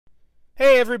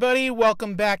Hey everybody,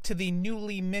 welcome back to the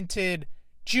newly minted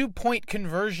Jew Point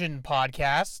Conversion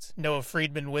podcast. Noah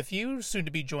Friedman with you, soon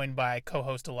to be joined by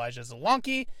co-host Elijah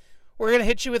Zelonki. We're going to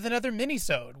hit you with another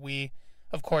mini-sode. We,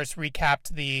 of course, recapped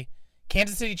the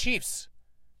Kansas City Chiefs.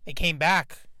 They came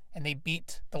back and they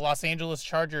beat the Los Angeles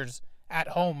Chargers at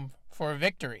home for a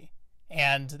victory.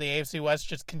 And the AFC West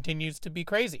just continues to be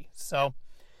crazy. So,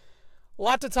 a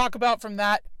lot to talk about from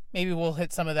that. Maybe we'll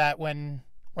hit some of that when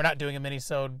we're not doing a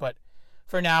mini-sode, but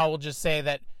for now, we'll just say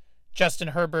that Justin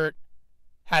Herbert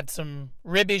had some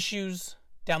rib issues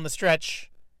down the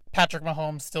stretch. Patrick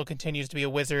Mahomes still continues to be a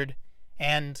wizard.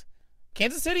 And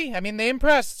Kansas City, they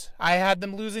impressed. I had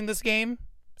them losing this game.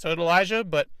 So did Elijah.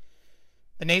 But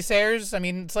the naysayers,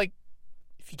 it's like,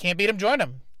 if you can't beat them, join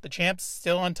them. The champ's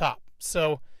still on top.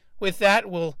 So with that,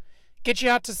 we'll get you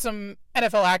out to some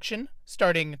NFL action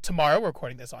starting tomorrow. We're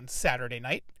recording this on Saturday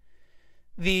night.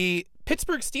 The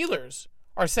Pittsburgh Steelers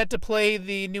are set to play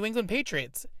the New England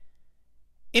Patriots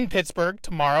in Pittsburgh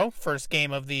tomorrow, first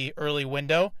game of the early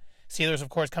window. Steelers, of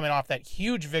course, coming off that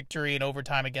huge victory in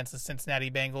overtime against the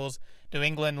Cincinnati Bengals. New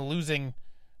England losing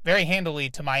very handily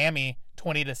to Miami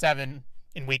 20-7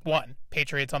 in week 1.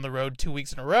 Patriots on the road 2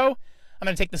 weeks in a row. I'm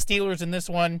going to take the Steelers in this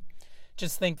one.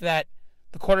 Just think that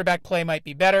the quarterback play might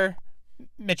be better.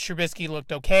 Mitch Trubisky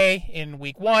looked okay in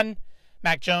week 1.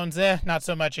 Mac Jones, not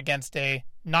so much against a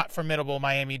not formidable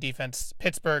Miami defense.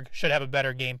 Pittsburgh should have a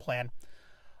better game plan.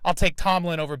 I'll take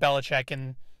Tomlin over Belichick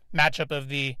in matchup of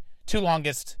the two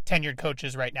longest tenured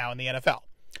coaches right now in the NFL.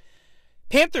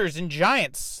 Panthers and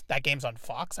Giants. That game's on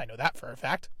Fox. I know that for a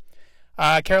fact.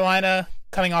 Carolina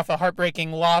coming off a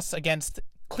heartbreaking loss against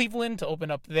Cleveland to open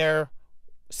up their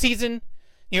season.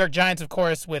 New York Giants, of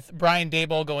course, with Brian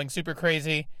Daboll going super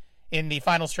crazy in the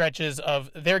final stretches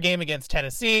of their game against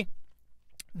Tennessee.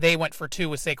 They went for 2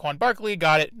 with Saquon Barkley,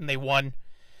 got it, and they won.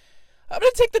 I'm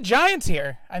going to take the Giants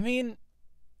here.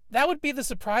 That would be the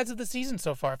surprise of the season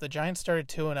so far if the Giants started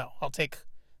 2-0. I'll take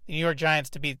the New York Giants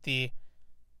to beat the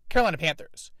Carolina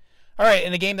Panthers. All right,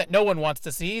 in a game that no one wants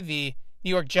to see, the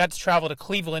New York Jets travel to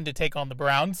Cleveland to take on the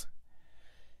Browns.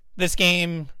 This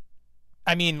game,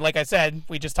 like I said,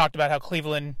 we just talked about how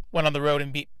Cleveland went on the road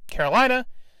and beat Carolina.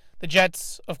 The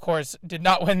Jets, of course, did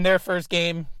not win their first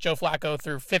game. Joe Flacco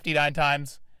threw 59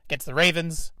 times against the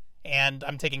Ravens, and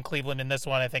I'm taking Cleveland in this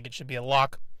one. I think it should be a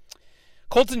lock.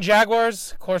 Colts and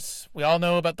Jaguars. Of course, we all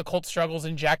know about the Colts' struggles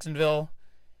in Jacksonville.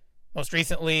 Most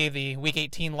recently, the Week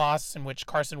 18 loss in which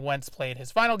Carson Wentz played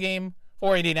his final game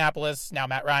for Indianapolis. Now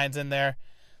Matt Ryan's in there.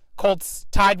 Colts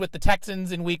tied with the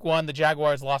Texans in Week 1. The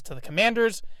Jaguars lost to the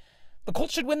Commanders. The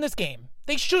Colts should win this game.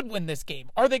 They should win this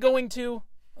game. Are they going to?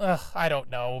 I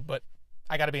don't know, but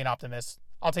I got to be an optimist.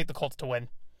 I'll take the Colts to win.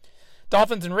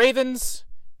 Dolphins and Ravens,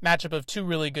 matchup of two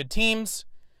really good teams.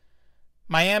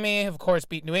 Miami, of course,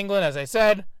 beat New England, as I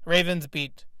said. Ravens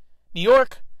beat New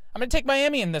York. I'm going to take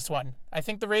Miami in this one. I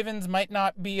think the Ravens might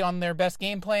not be on their best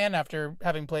game plan after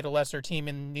having played a lesser team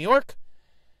in New York.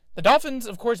 The Dolphins,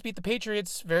 of course, beat the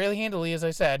Patriots very handily, as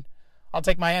I said. I'll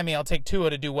take Miami. I'll take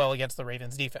Tua to do well against the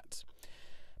Ravens defense.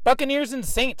 Buccaneers and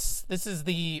Saints. This is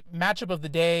the matchup of the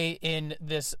day in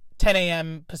this 10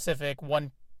 a.m. Pacific,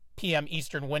 1 p.m.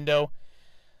 Eastern window.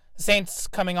 The Saints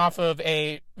coming off of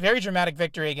a very dramatic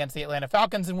victory against the Atlanta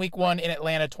Falcons in Week 1 in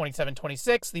Atlanta,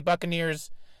 27-26. The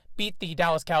Buccaneers beat the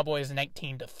Dallas Cowboys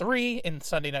 19-3 in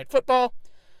Sunday Night Football.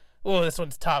 Oh, this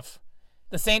one's tough.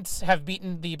 The Saints have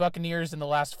beaten the Buccaneers in the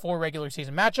last 4 regular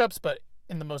season matchups, but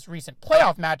in the most recent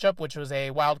playoff matchup, which was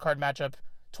a wild card matchup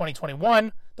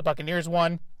 2021, the Buccaneers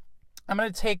won. I'm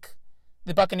going to take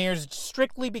the Buccaneers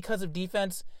strictly because of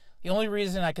defense. The only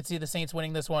reason I could see the Saints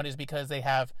winning this one is because they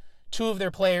have 2 of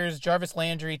their players, Jarvis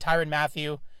Landry, Tyrann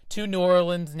Mathieu, 2 New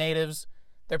Orleans natives.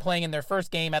 They're playing in their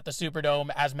first game at the Superdome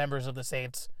as members of the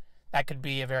Saints. That could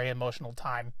be a very emotional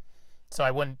time. So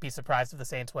I wouldn't be surprised if the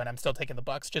Saints win. I'm still taking the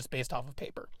Bucs just based off of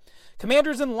paper.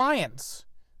 Commanders and Lions.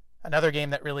 Another game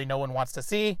that really no one wants to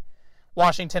see.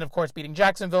 Washington, of course, beating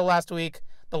Jacksonville last week.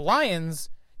 The Lions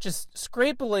just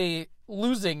scrapily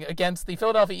losing against the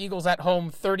Philadelphia Eagles at home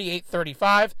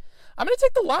 38-35. I'm going to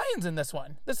take the Lions in this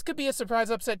one. This could be a surprise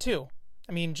upset too.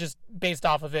 Just based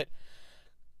off of it.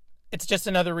 It's just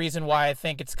another reason why I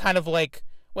think it's kind of like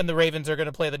when the Ravens are going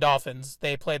to play the Dolphins.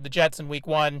 They played the Jets in Week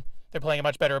 1. They're playing a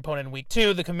much better opponent in Week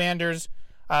 2. The Commanders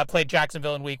played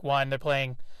Jacksonville in Week 1. They're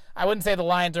playing, I wouldn't say the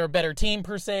Lions are a better team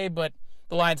per se, but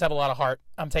the Lions have a lot of heart.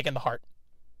 I'm taking the heart.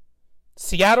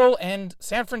 Seattle and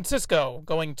San Francisco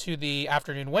going to the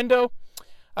afternoon window.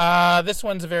 This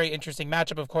one's a very interesting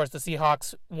matchup. Of course, the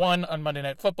Seahawks won on Monday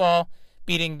Night Football,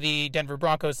 beating the Denver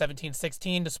Broncos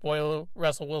 17-16 to spoil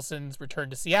Russell Wilson's return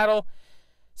to Seattle.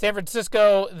 San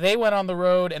Francisco, they went on the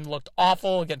road and looked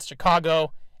awful against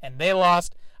Chicago, and they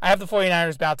lost. I have the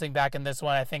 49ers bouncing back in this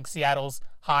one. I think Seattle's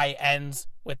high ends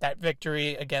with that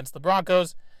victory against the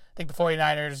Broncos. I think the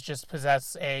 49ers just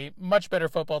possess a much better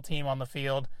football team on the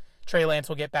field. Trey Lance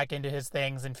will get back into his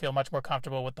things and feel much more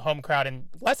comfortable with the home crowd and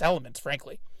less elements,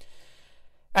 frankly.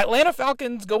 Atlanta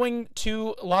Falcons going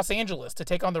to Los Angeles to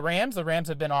take on the Rams. The Rams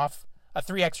have been off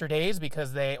 3 extra days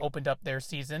because they opened up their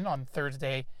season on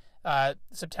Thursday,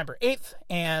 September 8th,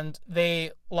 and they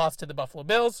lost to the Buffalo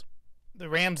Bills. The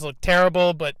Rams look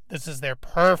terrible, but this is their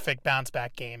perfect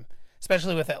bounce-back game,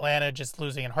 especially with Atlanta just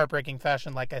losing in heartbreaking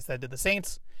fashion, like I said, to the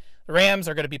Saints. The Rams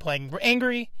are going to be playing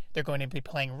angry. They're going to be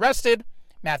playing rested.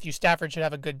 Matthew Stafford should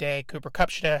have a good day. Cooper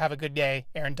Kupp should have a good day.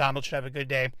 Aaron Donald should have a good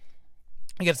day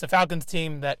against the Falcons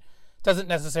team that doesn't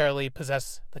necessarily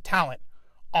possess the talent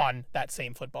on that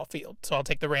same football field. So I'll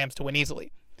take the Rams to win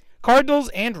easily. Cardinals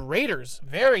and Raiders.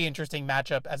 Very interesting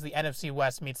matchup as the NFC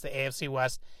West meets the AFC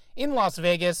West in Las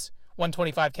Vegas.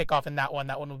 1:25 kickoff in that one.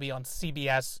 That one will be on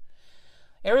CBS.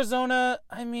 Arizona,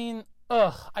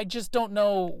 I just don't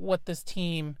know what this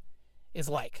team is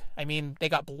like. They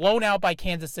got blown out by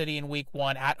Kansas City in week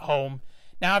 1 at home.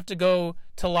 Now have to go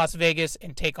to Las Vegas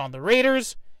and take on the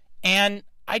Raiders. And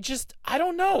I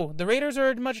don't know. The Raiders are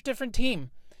a much different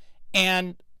team.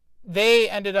 And they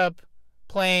ended up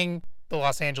playing the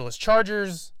Los Angeles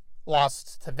Chargers,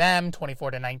 lost to them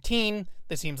 24-19.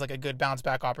 This seems like a good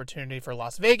bounce-back opportunity for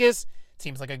Las Vegas. It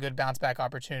seems like a good bounce-back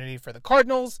opportunity for the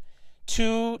Cardinals.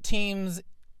 2 teams,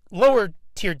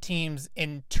 lower-tiered teams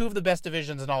in 2 of the best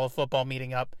divisions in all of football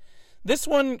meeting up. This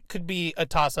one could be a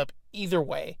toss-up either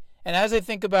way. And as I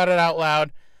think about it out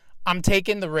loud, I'm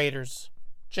taking the Raiders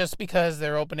just because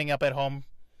they're opening up at home.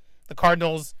 The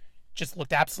Cardinals just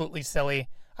looked absolutely silly.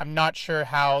 I'm not sure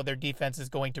how their defense is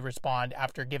going to respond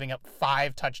after giving up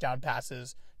 5 touchdown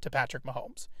passes to Patrick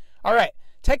Mahomes. All right,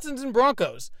 Texans and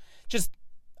Broncos.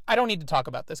 I don't need to talk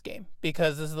about this game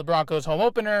because this is the Broncos home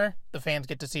opener. The fans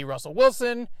get to see Russell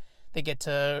Wilson. They get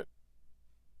to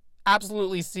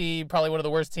absolutely see probably one of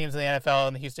the worst teams in the NFL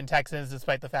in the Houston Texans,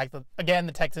 despite the fact that, again,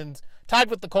 the Texans tied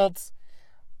with the Colts.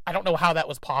 I don't know how that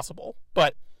was possible,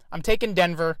 but I'm taking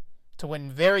Denver to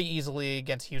win very easily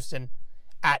against Houston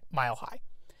at Mile High.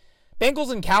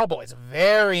 Bengals and Cowboys,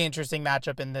 very interesting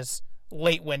matchup in this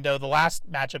late window. The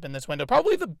last matchup in this window,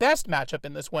 probably the best matchup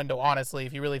in this window, honestly,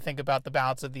 if you really think about the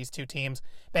balance of these 2 teams.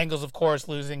 Bengals, of course,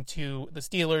 losing to the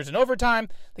Steelers in overtime.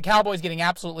 The Cowboys getting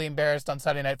absolutely embarrassed on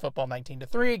Sunday Night Football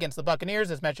 19-3 against the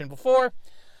Buccaneers, as mentioned before.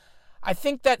 I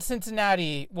think that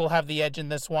Cincinnati will have the edge in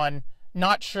this one.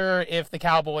 Not sure if the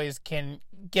Cowboys can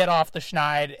get off the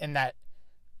schneid in that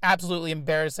absolutely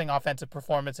embarrassing offensive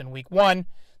performance in week 1.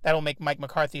 That'll make Mike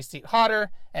McCarthy's seat hotter,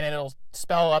 and it'll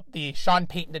spell up the Sean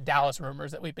Payton to Dallas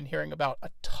rumors that we've been hearing about a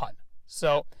ton.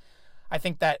 So I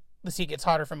think that the seat gets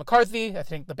hotter for McCarthy. I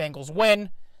think the Bengals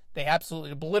win. They absolutely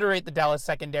obliterate the Dallas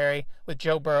secondary with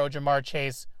Joe Burrow, Jamar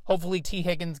Chase. Hopefully T.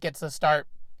 Higgins gets a start.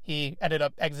 He ended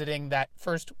up exiting that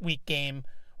first week game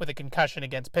with a concussion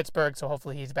against Pittsburgh, so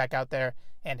hopefully he's back out there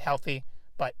and healthy.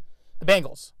 But the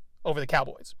Bengals over the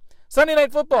Cowboys. Sunday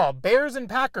Night Football, Bears and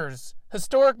Packers,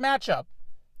 historic matchup.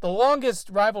 The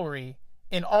longest rivalry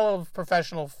in all of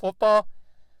professional football.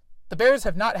 The Bears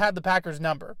have not had the Packers'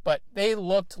 number, but they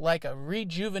looked like a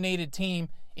rejuvenated team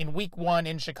in week 1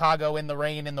 in Chicago, in the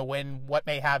rain, in the wind, what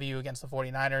may have you, against the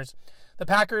 49ers. The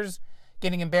Packers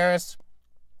getting embarrassed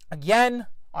again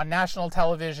on national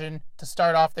television to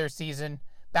start off their season.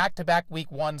 Back-to-back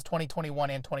week 1s, 2021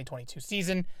 and 2022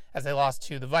 season, as they lost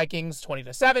to the Vikings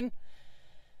 20-7.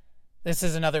 This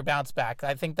is another bounce back.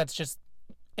 I think that's just,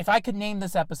 if I could name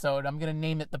this episode, I'm going to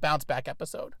name it the bounce back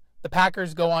episode. The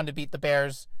Packers go on to beat the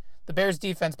Bears. The Bears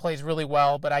defense plays really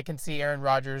well, but I can see Aaron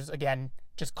Rodgers, again,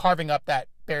 just carving up that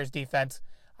Bears defense.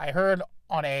 I heard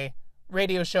on a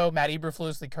radio show, Matt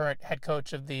Eberflus, the current head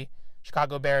coach of the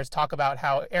Chicago Bears, talk about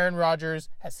how Aaron Rodgers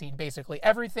has seen basically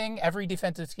everything, every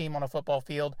defensive scheme on a football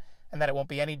field, and that it won't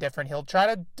be any different. He'll try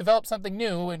to develop something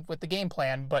new with the game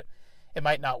plan, but it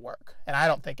might not work, and I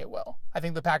don't think it will. I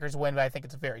think the Packers win, but I think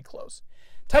it's very close.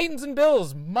 Titans and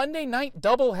Bills, Monday night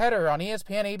doubleheader on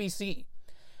ESPN ABC.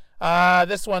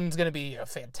 This one's going to be a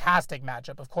fantastic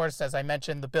matchup. Of course, as I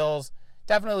mentioned, the Bills,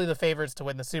 definitely the favorites to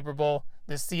win the Super Bowl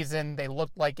this season. They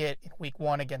looked like it in week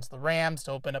 1 against the Rams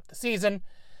to open up the season.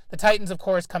 The Titans, of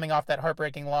course, coming off that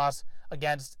heartbreaking loss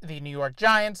against the New York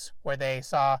Giants, where they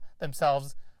saw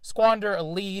themselves squander a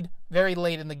lead very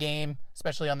late in the game,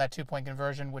 especially on that 2-point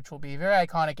conversion, which will be very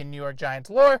iconic in New York Giants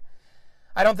lore.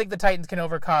 I don't think the Titans can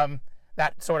overcome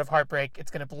that sort of heartbreak.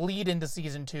 It's going to bleed into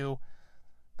season 2.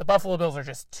 The Buffalo Bills are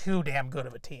just too damn good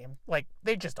of a team. Like,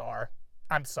 they just are.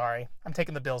 I'm sorry. I'm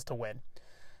taking the Bills to win.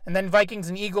 And then Vikings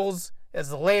and Eagles is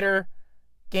the later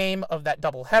game of that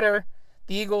doubleheader.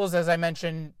 The Eagles, as I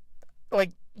mentioned,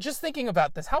 like, just thinking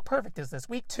about this, how perfect is this?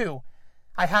 Week 2,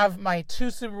 I have my 2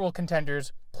 Super Bowl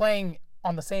contenders playing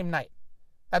on the same night.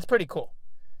 That's pretty cool.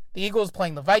 The Eagles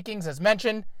playing the Vikings, as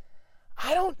mentioned.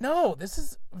 I don't know. This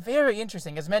is very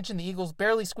interesting. As mentioned, the Eagles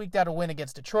barely squeaked out a win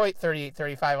against Detroit,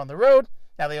 38-35 on the road.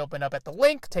 Now they open up at the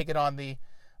Link, take it on the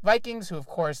Vikings, who, of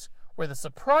course, were the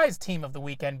surprise team of the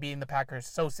weekend, beating the Packers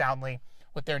so soundly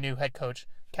with their new head coach,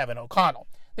 Kevin O'Connell.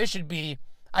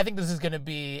 I think this is going to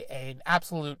be an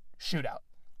absolute shootout.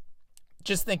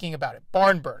 Just thinking about it.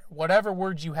 Barn burner, whatever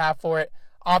words you have for it,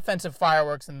 offensive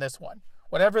fireworks in this one.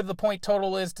 Whatever the point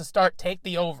total is to start, take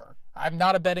the over. I'm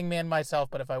not a betting man myself,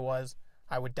 but if I was,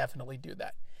 I would definitely do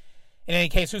that. In any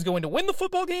case, who's going to win the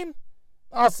football game?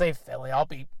 I'll say Philly. I'll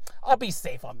be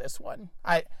safe on this one.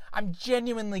 I'm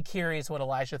genuinely curious what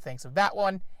Elijah thinks of that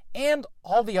one and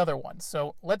all the other ones.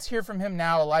 So let's hear from him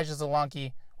now, Elijah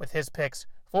Zelonke, with his picks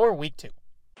for Week 2.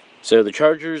 So the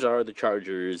Chargers are the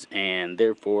Chargers, and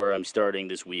therefore I'm starting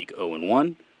this week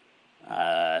 0-1.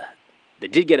 They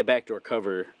did get a backdoor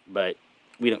cover, but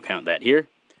we don't count that here.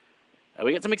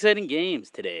 We got some exciting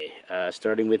games today,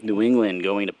 starting with New England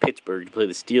going to Pittsburgh to play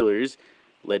the Steelers,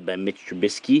 led by Mitch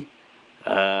Trubisky.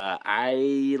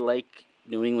 I like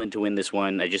New England to win this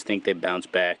one. I just think they bounce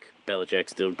back.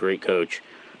 Belichick's still a great coach.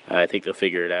 I think they'll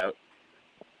figure it out.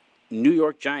 New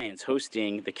York Giants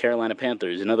hosting the Carolina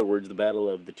Panthers. In other words, the battle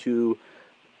of the 2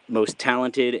 most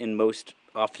talented and most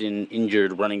often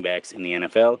injured running backs in the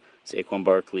NFL, Saquon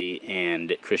Barkley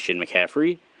and Christian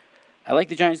McCaffrey. I like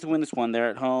the Giants to win this one. They're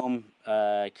at home.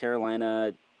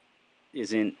 Carolina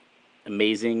isn't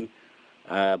amazing,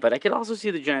 but I could also see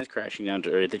the Giants crashing down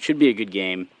to earth. It should be a good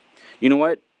game. You know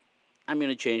what? I'm going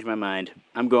to change my mind.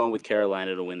 I'm going with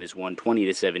Carolina to win this one,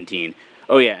 20-17.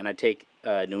 Oh, yeah, and I take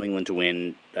New England to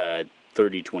win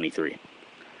 30-23.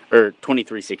 Or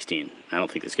 23-16. I don't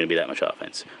think there's going to be that much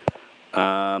offense.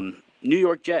 New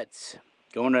York Jets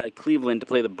going to Cleveland to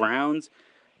play the Browns.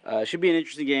 Should be an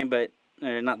interesting game, but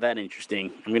not that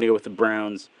interesting. I'm going to go with the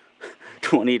Browns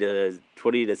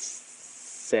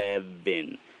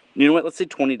 20-7. You know what? Let's say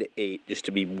 20-8, just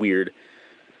to be weird.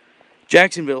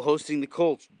 Jacksonville hosting the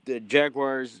Colts. The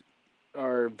Jaguars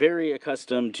are very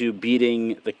accustomed to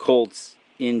beating the Colts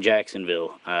in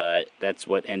Jacksonville. That's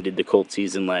what ended the Colts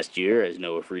season last year, as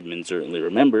Noah Friedman certainly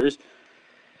remembers.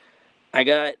 I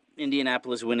got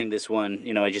Indianapolis winning this one.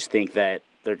 I just think that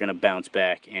they're going to bounce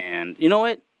back. And you know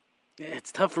what?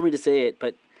 It's tough for me to say it,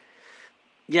 but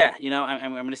yeah,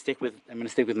 I'm going to stick with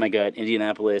my gut.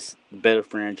 Indianapolis, better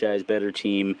franchise, better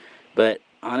team, but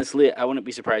honestly, I wouldn't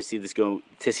be surprised to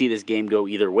see this game go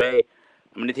either way.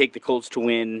 I'm going to take the Colts to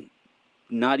win,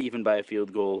 not even by a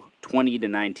field goal,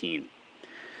 20-19.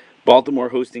 Baltimore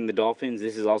hosting the Dolphins.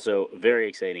 This is also a very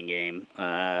exciting game.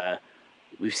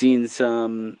 We've seen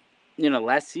some,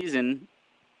 last season,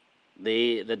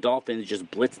 the Dolphins just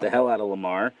blitzed the hell out of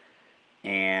Lamar,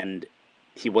 and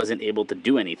he wasn't able to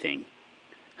do anything.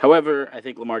 However, I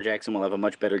think Lamar Jackson will have a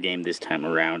much better game this time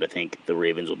around. I think the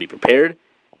Ravens will be prepared,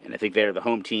 and I think they are the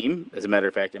home team. As a matter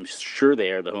of fact, I'm sure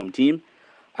they are the home team.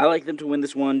 I like them to win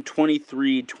this one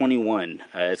 23-21.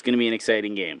 It's going to be an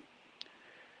exciting game.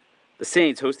 The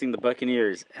Saints hosting the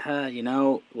Buccaneers.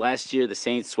 Last year the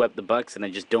Saints swept the Bucs, and I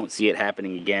just don't see it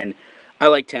happening again. I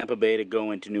like Tampa Bay to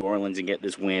go into New Orleans and get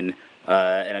this win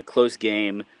in a close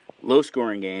game,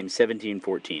 low-scoring game,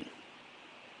 17-14.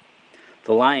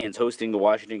 The Lions hosting the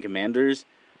Washington Commanders.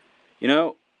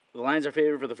 The Lions are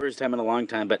favored for the first time in a long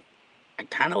time, but I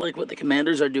kind of like what the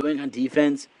Commanders are doing on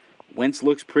defense. Wentz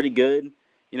looks pretty good.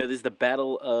 This is the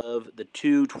battle of the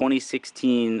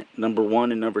 2016 number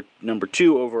 1 and number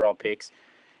 2 overall picks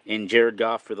in Jared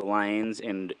Goff for the Lions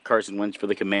and Carson Wentz for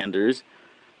the Commanders.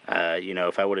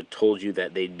 If I would have told you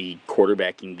that they'd be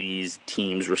quarterbacking these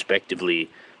teams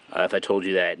respectively, if I told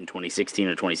you that in 2016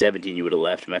 or 2017, you would have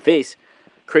laughed in my face.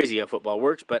 Crazy how football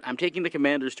works, but I'm taking the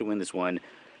Commanders to win this one,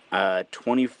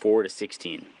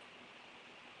 24-16.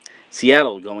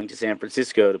 Seattle going to San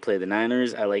Francisco to play the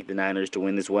Niners. I like the Niners to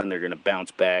win this one. They're going to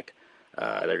bounce back.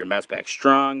 They're going to bounce back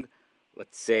strong.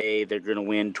 Let's say they're going to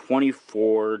win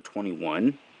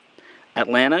 24-21.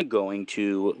 Atlanta going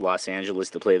to Los Angeles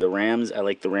to play the Rams. I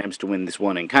like the Rams to win this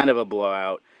one in kind of a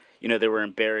blowout. They were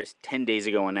embarrassed 10 days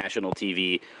ago on national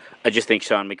TV. I just think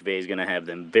Sean McVay is going to have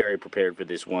them very prepared for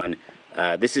this one.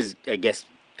 This is, I guess,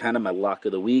 kind of my lock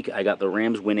of the week. I got the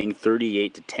Rams winning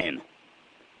 38-10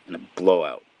 in a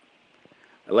blowout.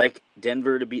 I like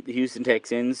Denver to beat the Houston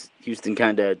Texans. Houston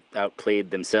kind of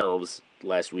outplayed themselves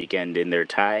last weekend in their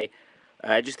tie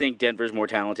I just think Denver's more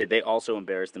talented. They also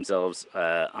embarrassed themselves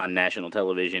on national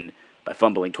television by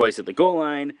fumbling twice at the goal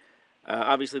line.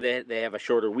 Obviously, they have a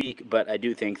shorter week, but I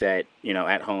do think that,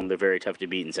 at home they're very tough to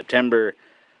beat in September.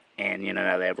 And,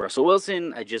 now they have Russell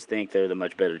Wilson. I just think they're the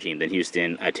much better team than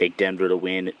Houston. I take Denver to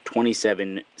win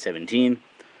 27-17.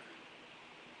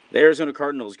 The Arizona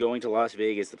Cardinals going to Las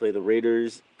Vegas to play the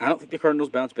Raiders. I don't think the Cardinals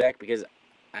bounce back because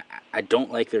I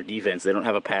don't like their defense. They don't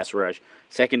have a pass rush.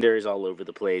 Secondary's all over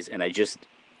the place. And I just,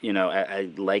 I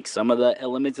like some of the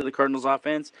elements of the Cardinals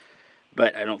offense,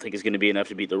 but I don't think it's going to be enough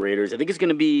to beat the Raiders. I think it's going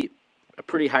to be a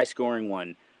pretty high-scoring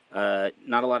one.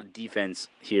 Not a lot of defense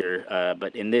here,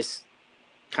 but in this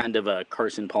kind of a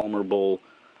Carson Palmer Bowl,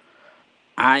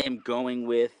 I am going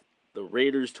with the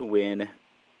Raiders to win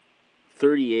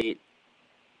 38-28.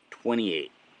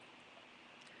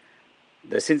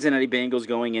 The Cincinnati Bengals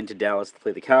going into Dallas to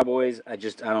play the Cowboys. I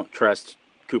don't trust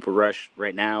Cooper Rush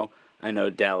right now. I know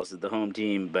Dallas is the home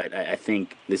team, but I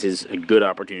think this is a good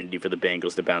opportunity for the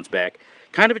Bengals to bounce back.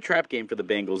 Kind of a trap game for the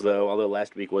Bengals, though, although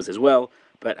last week was as well.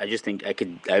 But I just think I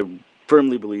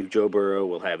firmly believe Joe Burrow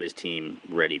will have his team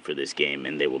ready for this game,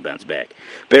 and they will bounce back.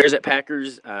 Bears at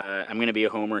Packers. I'm going to be a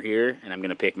homer here, and I'm going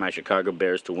to pick my Chicago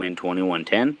Bears to win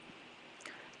 21-10.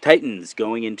 Titans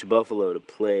going into Buffalo to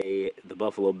play the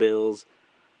Buffalo Bills.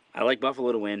 I like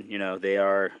Buffalo to win. They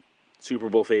are Super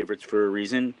Bowl favorites for a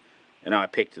reason. I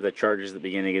picked the Chargers at the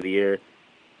beginning of the year.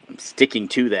 I'm sticking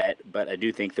to that, but I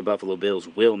do think the Buffalo Bills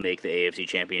will make the AFC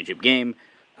Championship game,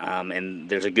 and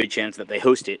there's a good chance that they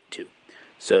host it too.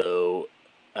 So,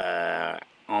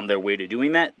 on their way to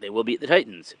doing that, they will beat the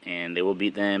Titans, and they will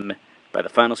beat them by the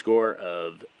final score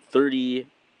of 30-20.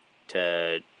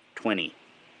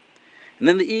 And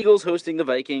then the Eagles hosting the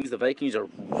Vikings. The Vikings are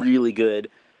really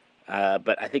good,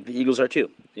 but I think the Eagles are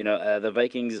too. The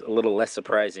Vikings a little less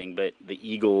surprising, but the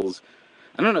Eagles,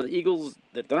 I don't know, the Eagles,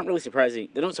 they're not really surprising.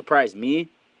 They don't surprise me.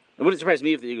 It wouldn't surprise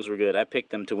me if the Eagles were good. I picked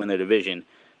them to win their division,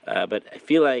 but I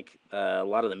feel like a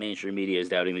lot of the mainstream media is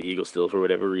doubting the Eagles still for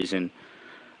whatever reason.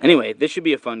 Anyway, this should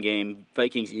be a fun game.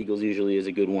 Vikings-Eagles usually is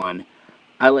a good one.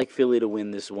 I like Philly to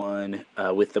win this one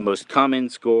with the most common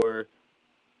score.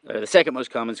 The second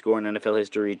most common score in NFL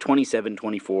history,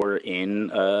 27-24 in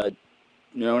a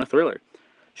thriller.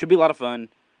 Should be a lot of fun.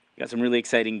 Got some really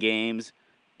exciting games,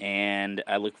 and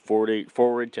I look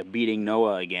forward to beating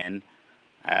Noah again.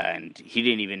 And he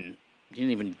didn't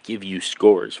even give you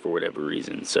scores for whatever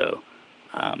reason. So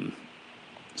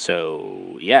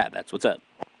yeah, that's what's up.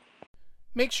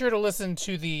 Make sure to listen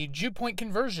to the Jew Point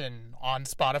Conversion on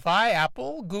Spotify,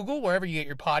 Apple, Google, wherever you get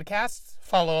your podcasts.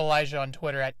 Follow Elijah on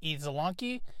Twitter at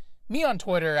 @EZalonki, me on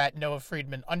Twitter at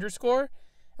 @NoahFriedman_,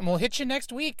 and we'll hit you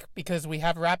next week because we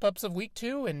have wrap-ups of Week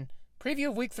 2 and preview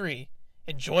of Week 3.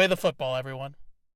 Enjoy the football, everyone.